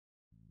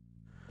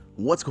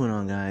What's going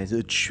on, guys?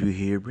 It's Chu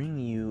here, bringing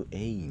you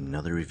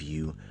another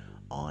review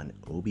on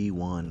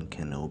Obi-Wan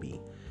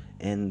Kenobi.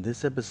 And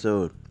this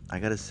episode, I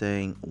gotta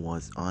say,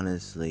 was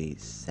honestly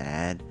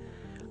sad.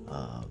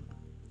 Um,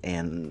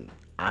 and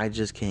I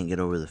just can't get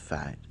over the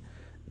fact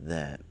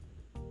that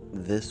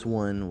this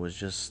one was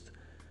just.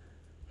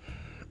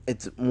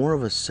 It's more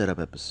of a setup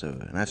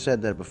episode. And I've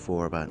said that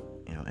before about,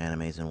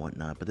 animes and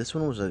whatnot. But this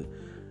one was a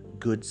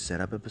good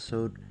setup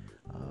episode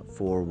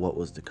for what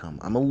was to come.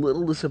 I'm a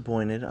little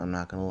disappointed, I'm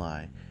not gonna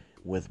lie,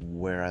 with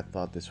where I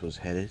thought this was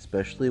headed,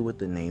 especially with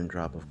the name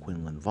drop of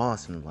Quinlan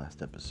Voss in the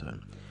last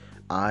episode.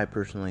 I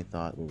personally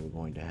thought we were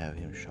going to have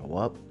him show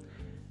up,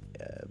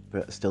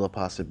 but still a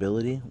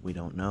possibility, we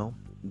don't know.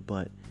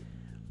 But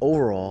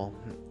overall,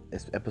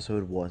 this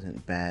episode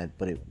wasn't bad,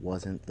 but it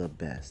wasn't the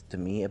best. To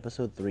me,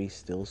 episode 3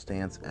 still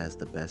stands as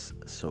the best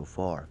so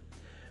far.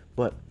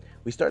 But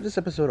we start this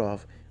episode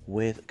off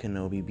with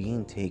Kenobi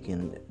being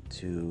taken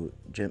to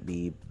Jet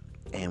B,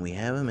 and we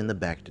have him in the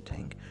Bacta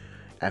tank.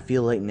 I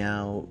feel like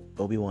now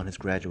Obi-Wan has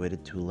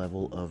graduated to a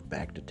level of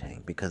Bacta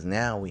tank, because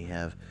now we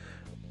have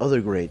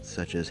other greats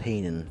such as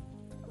Hayden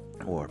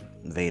or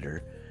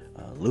Vader,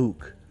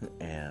 Luke,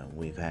 and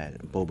we've had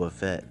Boba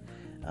Fett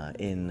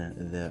in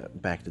the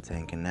Bacta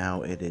tank, and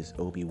now it is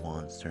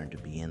Obi-Wan's turn to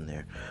be in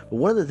there. But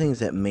one of the things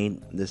that made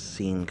this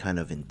scene kind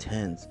of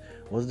intense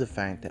was the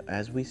fact that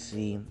as we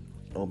see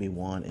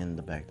Obi-Wan in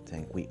the Bacta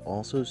tank, we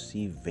also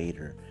see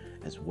Vader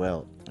as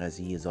well, as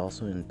he is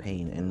also in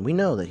pain, and we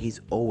know that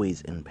he's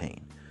always in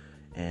pain.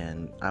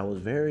 And I was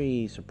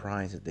very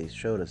surprised that they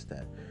showed us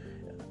that.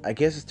 I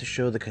guess it's to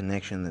show the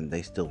connection that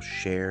they still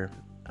share,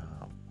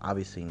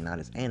 obviously not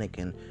as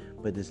Anakin,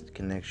 but this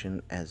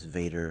connection as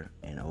Vader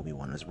and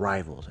Obi-Wan, as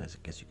rivals, I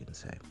guess you can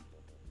say.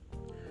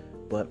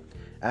 But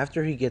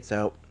after he gets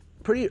out,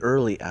 pretty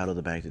early out of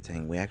the Bacta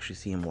tank, we actually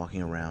see him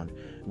walking around.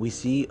 We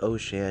see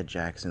O'Shea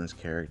Jackson's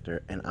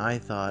character, and I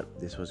thought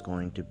this was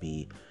going to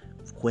be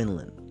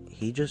Quinlan.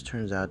 He just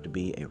turns out to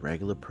be a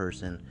regular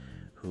person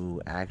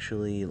who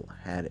actually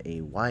had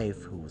a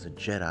wife who was a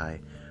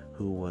Jedi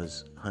who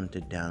was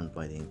hunted down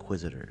by the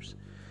Inquisitors.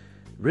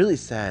 Really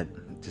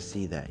sad to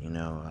see that,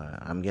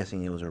 I'm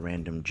guessing it was a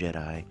random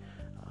Jedi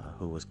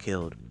who was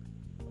killed.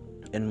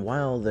 And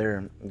while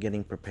they're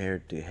getting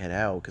prepared to head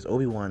out, because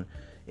Obi-Wan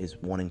is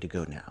wanting to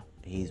go now,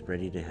 he's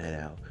ready to head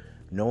out.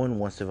 No one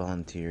wants to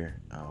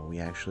volunteer. We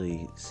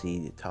actually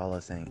see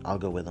Tala saying, "I'll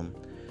go with him."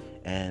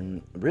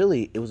 And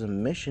really, it was a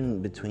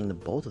mission between the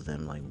both of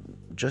them, like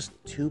just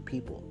two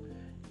people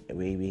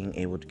being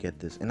able to get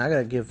this. And I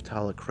gotta give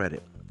Tala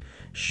credit.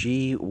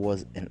 She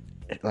was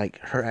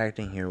her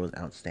acting here was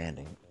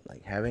outstanding.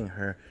 Like having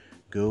her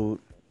go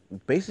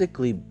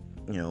basically,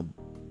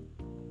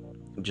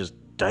 just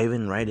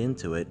diving right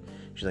into it.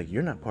 She's like,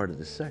 "You're not part of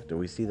this sector."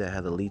 We see that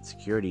how the lead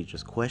security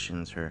just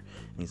questions her,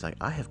 and he's like,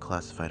 "I have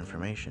classified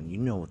information. You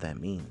know what that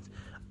means.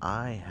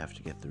 I have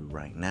to get through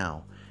right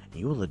now, and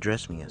you will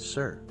address me as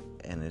sir."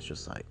 And it's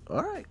just like,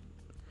 all right.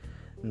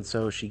 And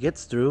so she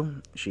gets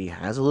through. She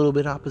has a little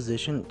bit of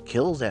opposition,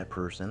 kills that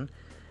person.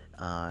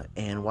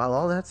 And while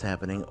all that's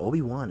happening,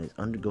 Obi-Wan is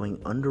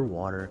going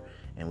underwater,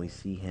 and we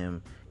see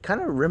him kind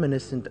of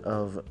reminiscent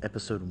of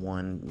episode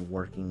 1,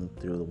 working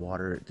through the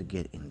water to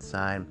get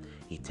inside.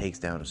 He takes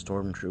down a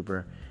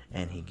stormtrooper,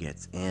 and he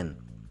gets in.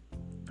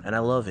 And I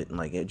love it.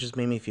 Like, it just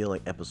made me feel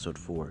like episode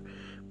 4.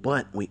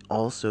 But we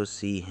also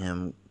see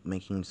him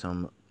making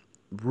some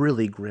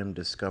really grim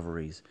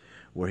discoveries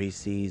where he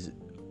sees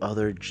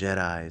other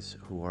Jedis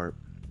who are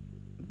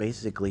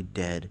basically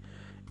dead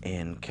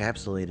and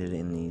encapsulated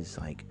in these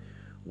like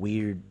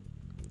weird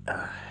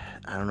I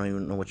don't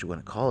even know what you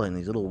want to call it, in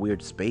these little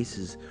weird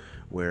spaces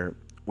where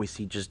we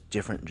see just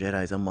different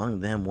Jedis, among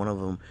them one of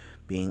them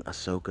being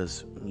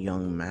Ahsoka's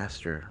young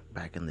master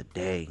back in the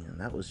day. And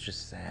that was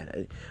just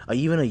sad.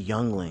 Even a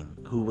youngling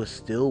who was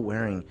still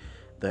wearing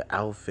the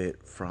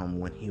outfit from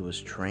when he was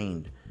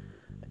trained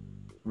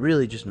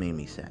really just made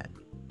me sad.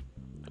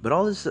 But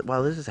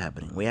while this is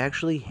happening, we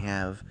actually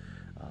have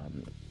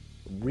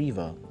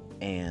Reva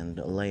and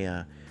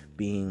Leia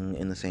being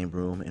in the same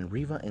room, and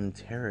Reva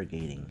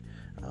interrogating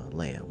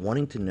Leia,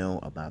 wanting to know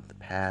about the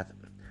path.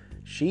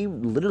 She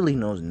literally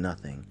knows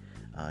nothing.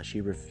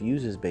 She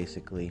refuses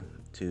basically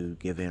to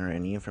give her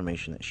any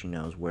information that she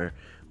knows where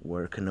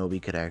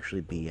Kenobi could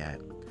actually be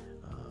at.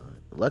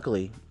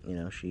 Luckily,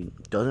 she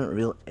doesn't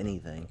reveal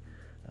anything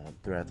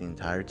throughout the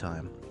entire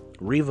time.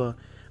 Reva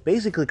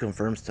basically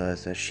confirms to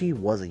us that she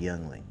was a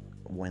youngling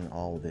when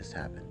all of this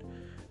happened,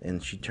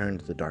 and she turned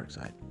to the dark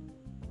side.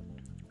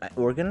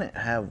 We're gonna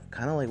have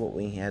kind of like what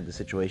we had the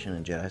situation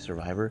in Jedi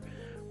Survivor,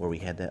 where we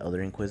had that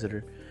other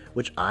Inquisitor,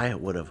 which I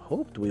would have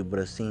hoped we would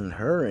have seen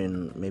her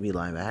in maybe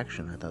live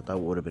action. I thought that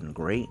would have been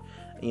great.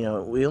 We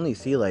only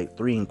see like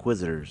 3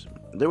 Inquisitors.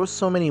 There was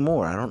so many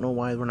more. I don't know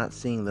why we're not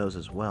seeing those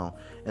as well.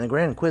 And the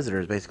Grand Inquisitor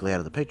is basically out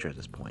of the picture at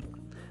this point.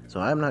 So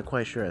I'm not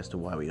quite sure as to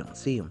why we don't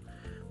see him.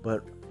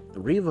 But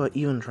Reva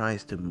even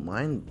tries to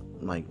mind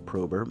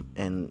probe her,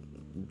 and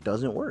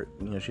doesn't work.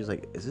 She's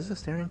like, "Is this a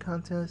staring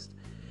contest?"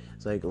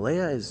 It's like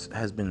Leia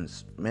has been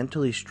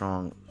mentally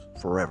strong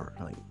forever,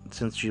 like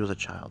since she was a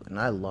child, and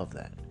I love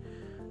that.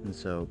 And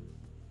so,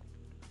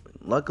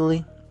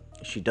 luckily,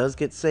 she does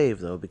get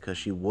saved though, because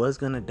she was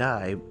gonna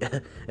die,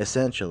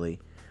 essentially,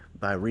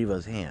 by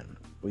Reva's hand.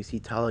 We see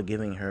Tala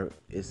giving her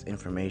this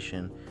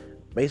information,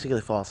 basically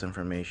false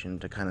information,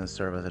 to kind of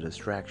serve as a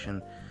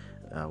distraction.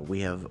 We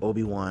have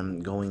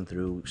Obi-Wan going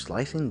through,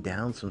 slicing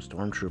down some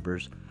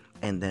stormtroopers,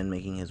 and then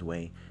making his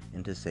way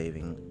into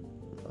saving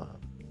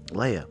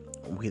Leia.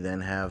 We then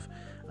have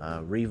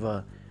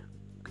Reva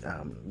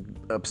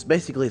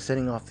basically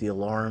setting off the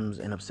alarms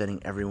and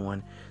upsetting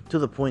everyone to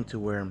the point to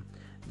where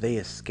they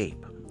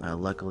escape.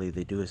 Luckily,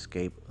 they do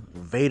escape.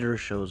 Vader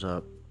shows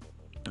up,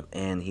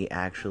 and he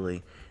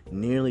actually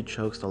nearly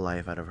chokes the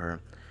life out of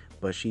her,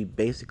 but she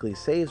basically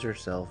saves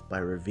herself by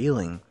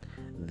revealing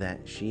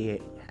that she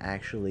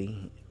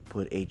actually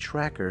put a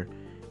tracker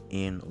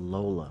in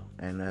Lola.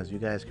 And as you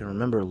guys can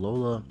remember,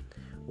 Lola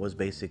was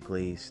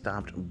basically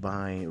stopped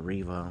by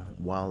Reva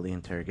while the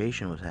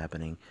interrogation was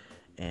happening,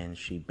 and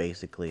she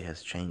basically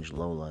has changed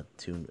Lola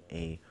to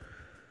a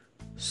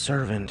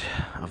servant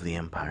of the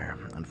Empire,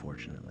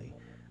 unfortunately.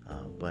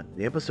 But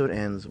the episode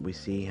ends. We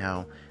see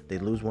how they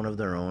lose one of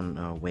their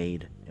own,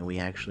 Wade, and we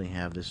actually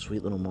have this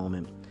sweet little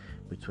moment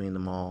between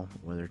them all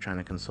where they're trying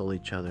to console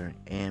each other,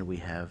 and we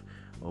have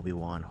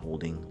Obi-Wan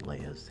holding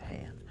Leia's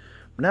hand.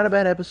 Not a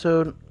bad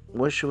episode.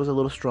 Wish it was a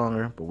little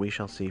stronger, but we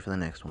shall see for the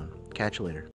next one. Catch you later.